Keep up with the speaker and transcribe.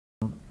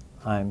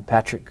I'm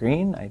Patrick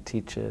Green. I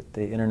teach at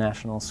the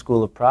International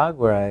School of Prague,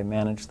 where I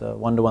manage the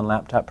one-to-one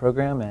laptop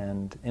program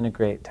and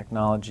integrate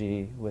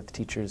technology with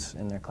teachers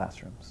in their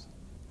classrooms.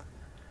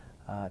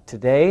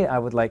 Today, I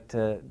would like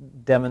to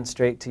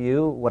demonstrate to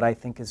you what I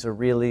think is a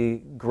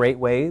really great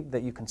way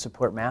that you can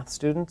support math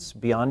students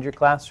beyond your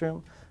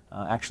classroom.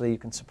 Actually, you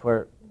can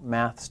support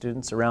math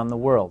students around the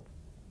world.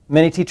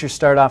 Many teachers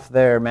start off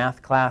their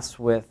math class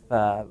with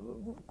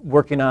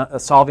working on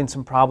solving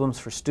some problems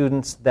for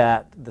students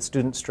that the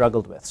students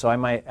struggled with. So I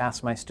might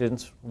ask my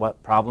students,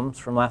 what problems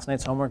from last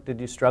night's homework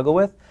did you struggle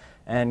with?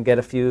 And get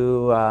a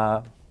few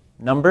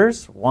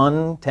numbers,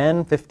 1,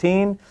 10,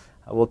 15.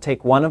 We'll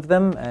take one of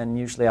them, and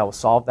usually I will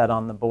solve that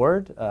on the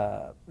board,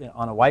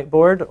 on a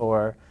whiteboard,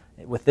 or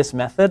with this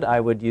method I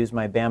would use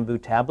my bamboo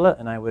tablet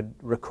and I would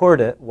record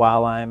it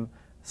while I'm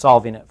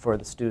solving it for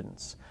the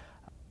students.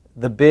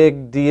 The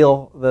big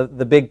deal,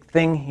 the big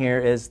thing here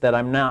is that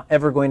I'm not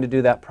ever going to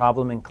do that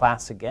problem in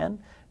class again,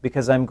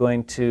 because I'm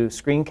going to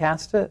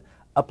screencast it,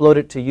 upload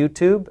it to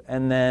YouTube,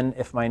 and then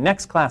if my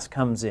next class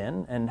comes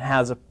in and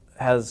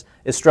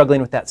is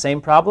struggling with that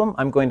same problem,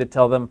 I'm going to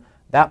tell them,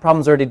 that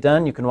problem's already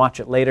done, you can watch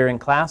it later in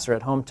class or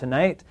at home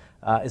tonight.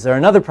 Is there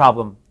another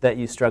problem that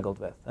you struggled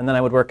with? And then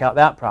I would work out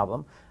that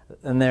problem.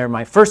 And there,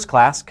 my first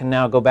class can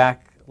now go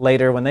back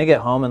later when they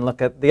get home and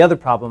look at the other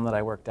problem that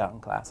I worked out in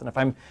class. And if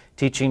I'm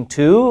teaching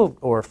 2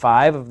 or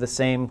 5 of the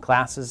same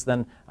classes,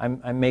 then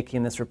I'm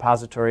making this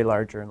repository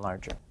larger and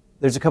larger.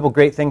 There's a couple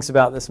great things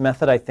about this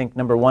method. I think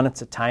number one,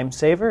 it's a time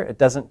saver. It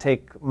doesn't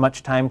take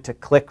much time to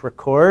click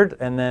record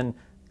and then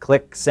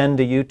click send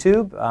to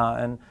YouTube,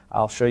 and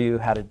I'll show you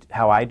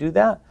how I do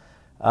that.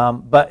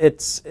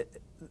 But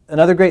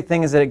another great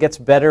thing is that it gets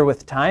better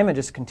with time. It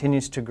just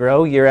continues to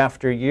grow year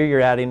after year. You're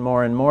adding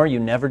more and more. You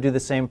never do the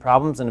same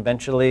problems, and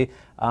eventually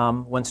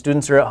when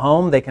students are at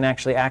home, they can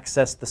actually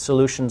access the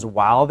solutions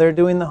while they're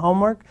doing the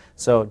homework.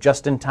 So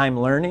just-in-time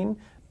learning.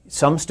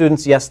 Some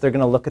students, yes, they're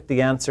going to look at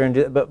the answer and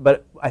do it,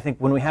 but I think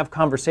when we have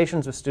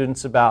conversations with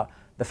students about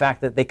the fact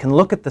that they can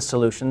look at the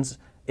solutions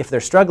if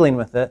they're struggling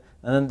with it,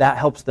 and then that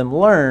helps them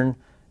learn.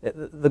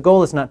 The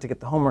goal is not to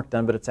get the homework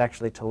done, but it's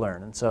actually to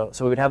learn. And so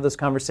we would have those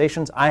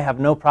conversations. I have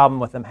no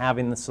problem with them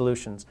having the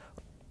solutions.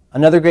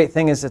 Another great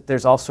thing is that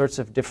there's all sorts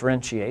of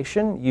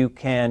differentiation. You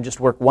can just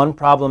work one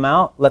problem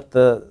out, let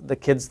the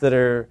kids that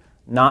are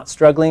not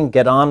struggling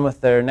get on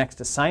with their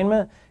next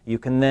assignment. You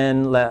can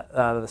then let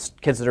the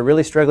kids that are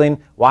really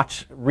struggling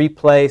watch,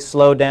 replay,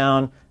 slow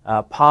down,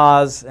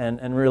 pause,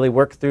 and really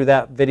work through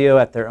that video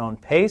at their own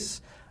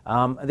pace.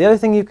 The other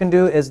thing you can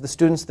do is the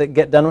students that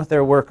get done with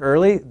their work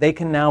early, they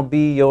can now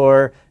be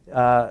your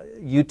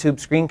YouTube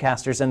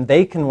screencasters, and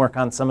they can work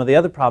on some of the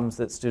other problems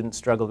that students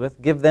struggled with.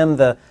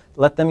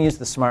 Let them use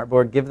the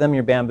smartboard, give them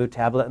your bamboo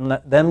tablet, and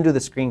let them do the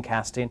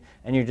screencasting,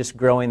 and you're just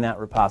growing that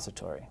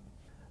repository.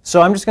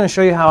 So I'm just going to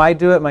show you how I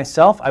do it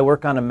myself. I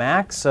work on a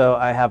Mac, so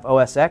I have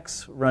OS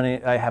X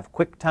running. I have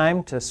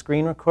Quicktime to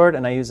screen record,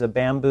 and I use a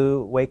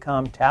bamboo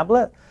Wacom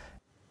tablet.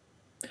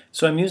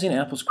 So I'm using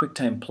Apple's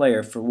QuickTime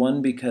Player, for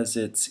one, because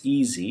it's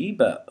easy,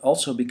 but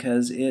also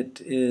because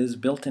it is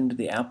built into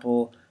the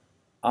Apple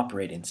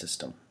operating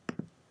system.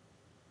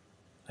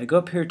 I go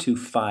up here to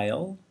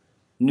File,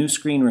 New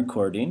Screen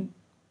Recording.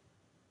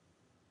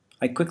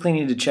 I quickly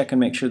need to check and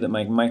make sure that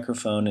my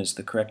microphone is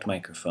the correct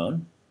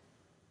microphone.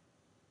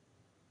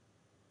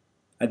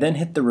 I then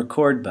hit the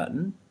Record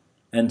button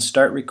and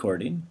start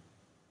recording.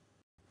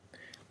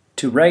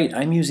 To write,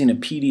 I'm using a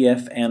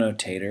PDF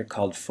annotator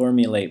called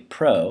Formulate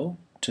Pro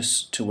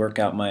to work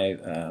out my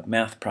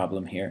math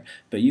problem here,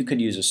 but you could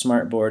use a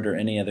smartboard or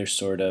any other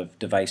sort of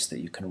device that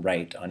you can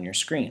write on your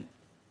screen.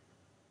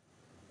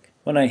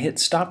 When I hit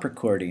stop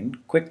recording,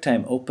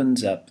 QuickTime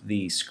opens up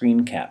the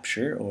screen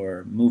capture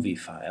or movie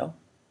file,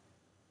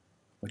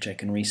 which I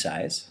can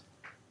resize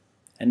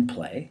and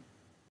play.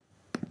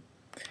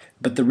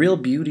 But the real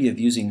beauty of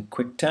using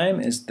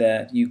QuickTime is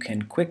that you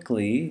can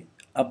quickly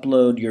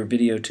upload your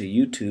video to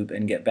YouTube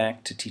and get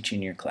back to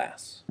teaching your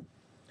class.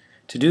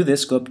 To do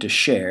this, go up to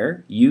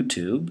Share,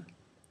 YouTube,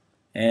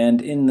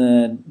 and in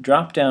the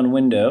drop-down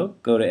window,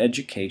 go to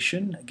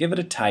Education, give it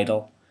a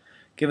title,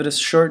 give it a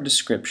short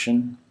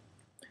description,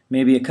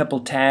 maybe a couple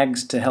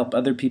tags to help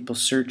other people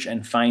search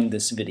and find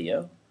this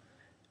video,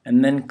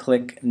 and then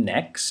click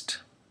Next.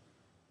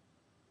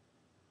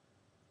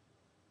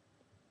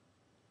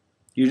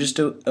 You're just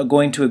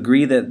going to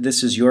agree that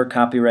this is your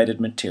copyrighted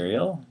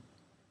material,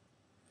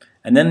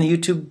 and then the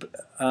YouTube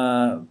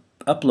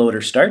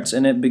uploader starts,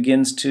 and it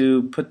begins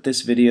to put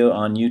this video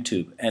on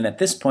YouTube. And at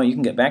this point, you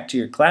can get back to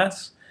your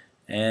class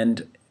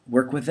and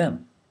work with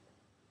them.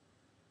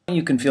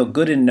 You can feel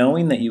good in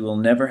knowing that you will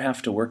never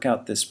have to work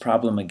out this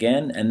problem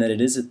again, and that it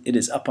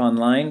is up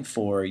online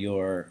for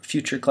your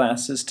future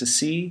classes to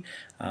see,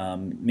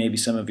 maybe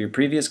some of your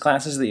previous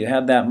classes that you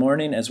had that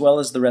morning, as well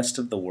as the rest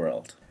of the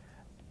world.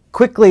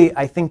 Quickly,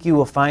 I think you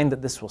will find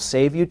that this will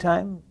save you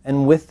time,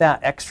 and with that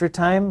extra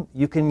time,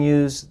 you can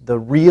use the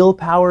real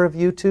power of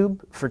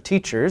YouTube. For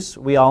teachers,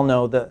 we all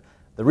know that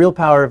the real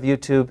power of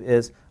YouTube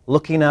is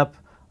looking up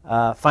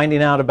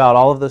finding out about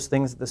all of those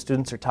things that the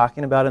students are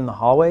talking about in the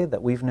hallway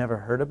that we've never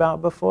heard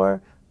about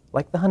before,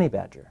 like the honey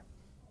badger.